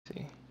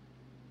See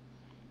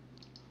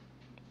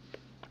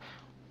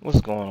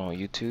what's going on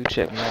YouTube?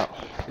 Check me out.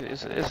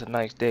 It's a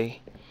nice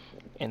day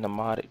in the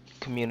modded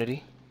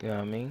community. You know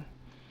what I mean?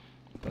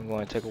 I'm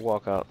going to take a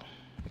walk out.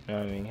 You know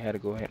what I mean? Had to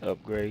go ahead and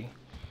upgrade.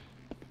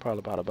 Probably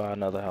about to buy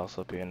another house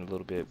up here in a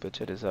little bit. But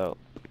check this out.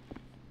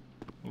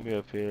 Be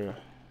up here.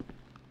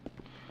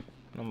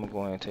 I'm gonna go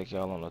ahead and take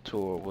y'all on a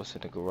tour of what's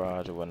in the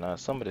garage or whatnot.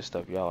 Some of this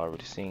stuff y'all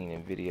already seen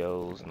in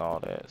videos and all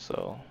that.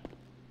 So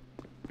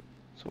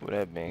with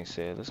that being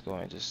said, let's go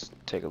ahead and just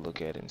take a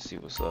look at it and see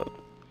what's up.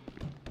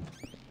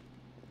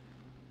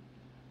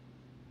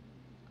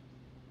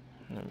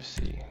 Let me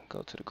see.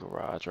 Go to the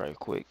garage right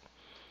quick.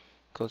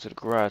 Go to the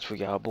garage for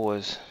y'all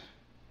boys.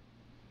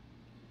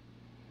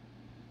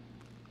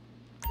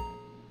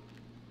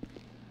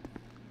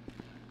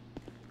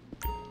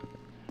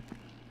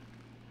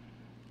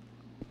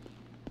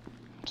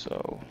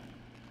 So,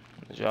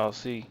 as y'all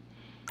see,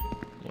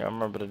 y'all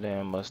remember the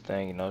damn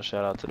Mustang, you know,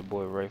 shout out to the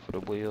boy Ray for the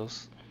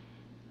wheels.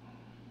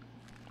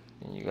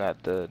 And you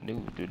got the new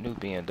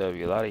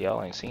BMW. A lot of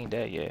y'all ain't seen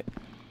that yet.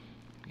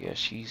 Yeah,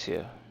 she's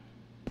here.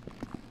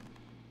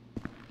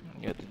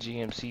 You got the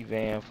GMC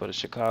van for the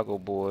Chicago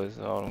boys,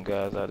 all them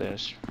guys out there in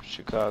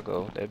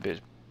Chicago. That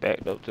bitch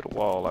backed up to the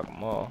wall like a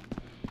mall.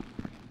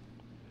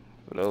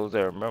 For those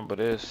that remember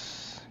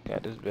this,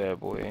 got this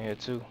bad boy in here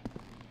too.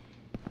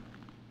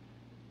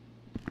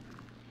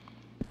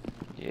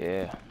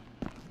 Yeah,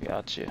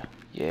 gotcha.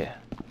 Yeah.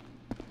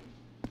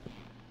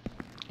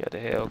 Got the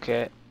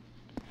Hellcat.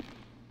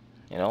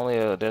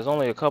 And there's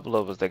only a couple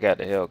of us that got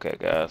the Hellcat,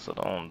 guys. So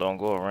don't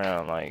go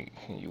around like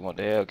you want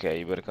the Hellcat.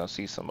 You better come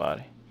see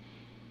somebody.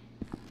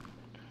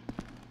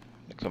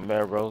 The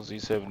Camaro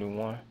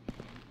Z71.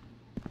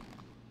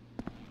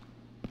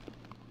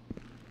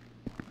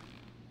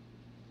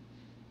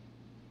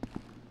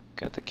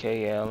 Got the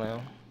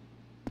KLM.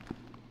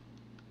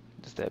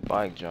 Just that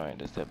bike joint.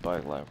 That's that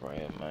bike life right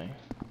here, man.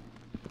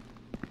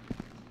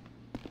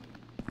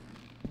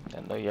 I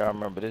know y'all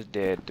remember this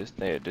deadly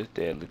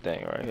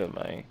thing right here,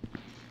 man.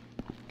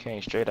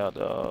 Came straight out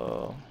the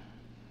I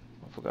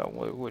forgot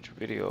which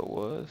video it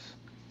was.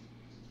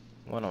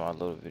 One of my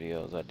little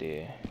videos I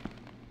did.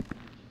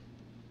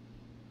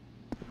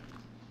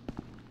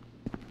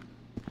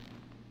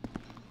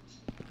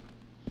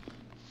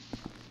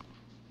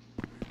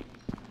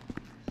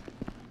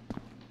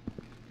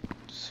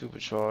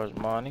 Supercharged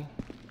Monty.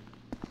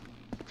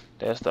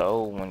 That's the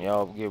old one.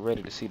 Y'all get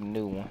ready to see the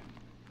new one.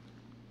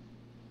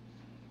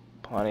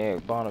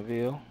 Pontiac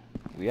Bonneville.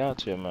 We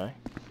out here, man.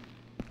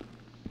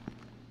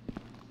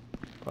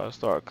 Probably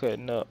start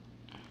cutting up.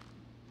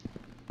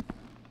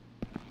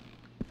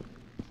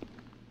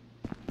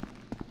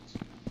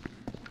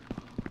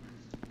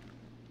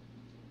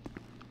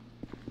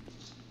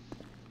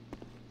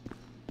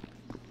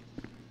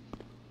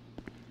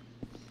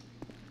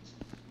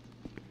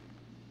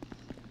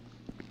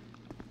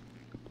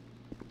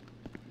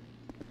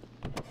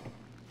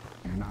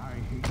 And I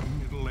hate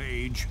middle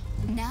age.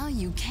 Now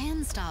you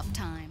can stop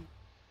time.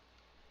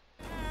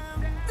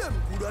 Them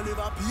coulda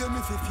never pay me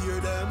fi fear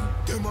them.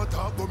 Them a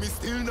talk but me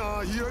still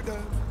not hear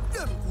them.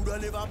 Them coulda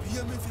never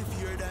pay me fi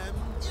fear them.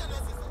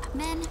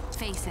 Men,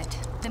 face it,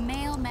 the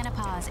male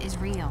menopause is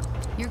real.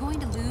 You're going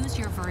to lose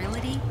your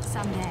virility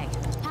someday.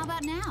 How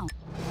about now?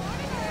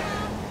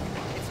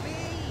 It's me.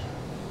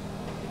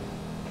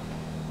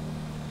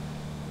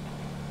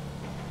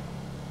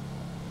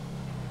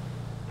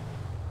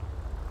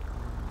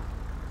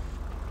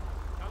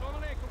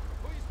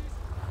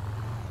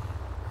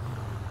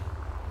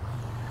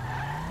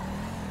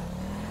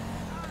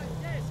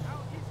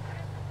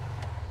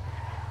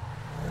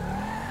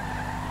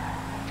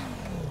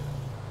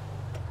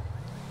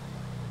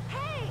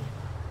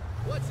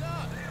 What's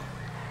up?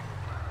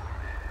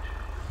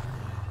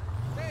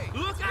 Hey,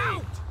 look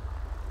out!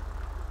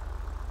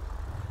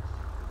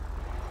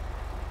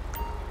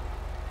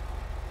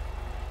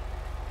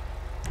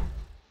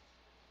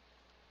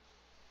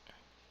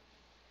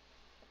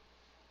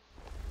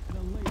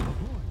 The latest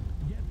point.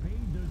 Get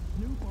paid to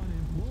snoop on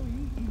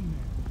employee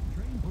email.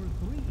 Train for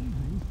 3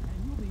 evenings and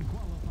you'll be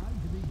qualified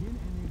to begin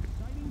an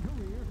exciting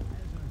career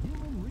as a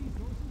human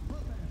resources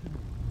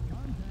professional.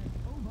 Contact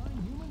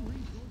Ovine Human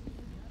Resources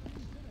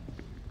Academy today.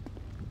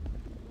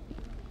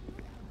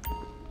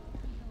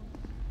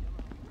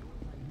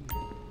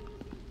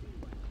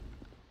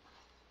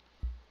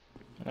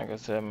 Like I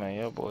said, man,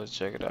 y'all boys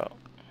check it out.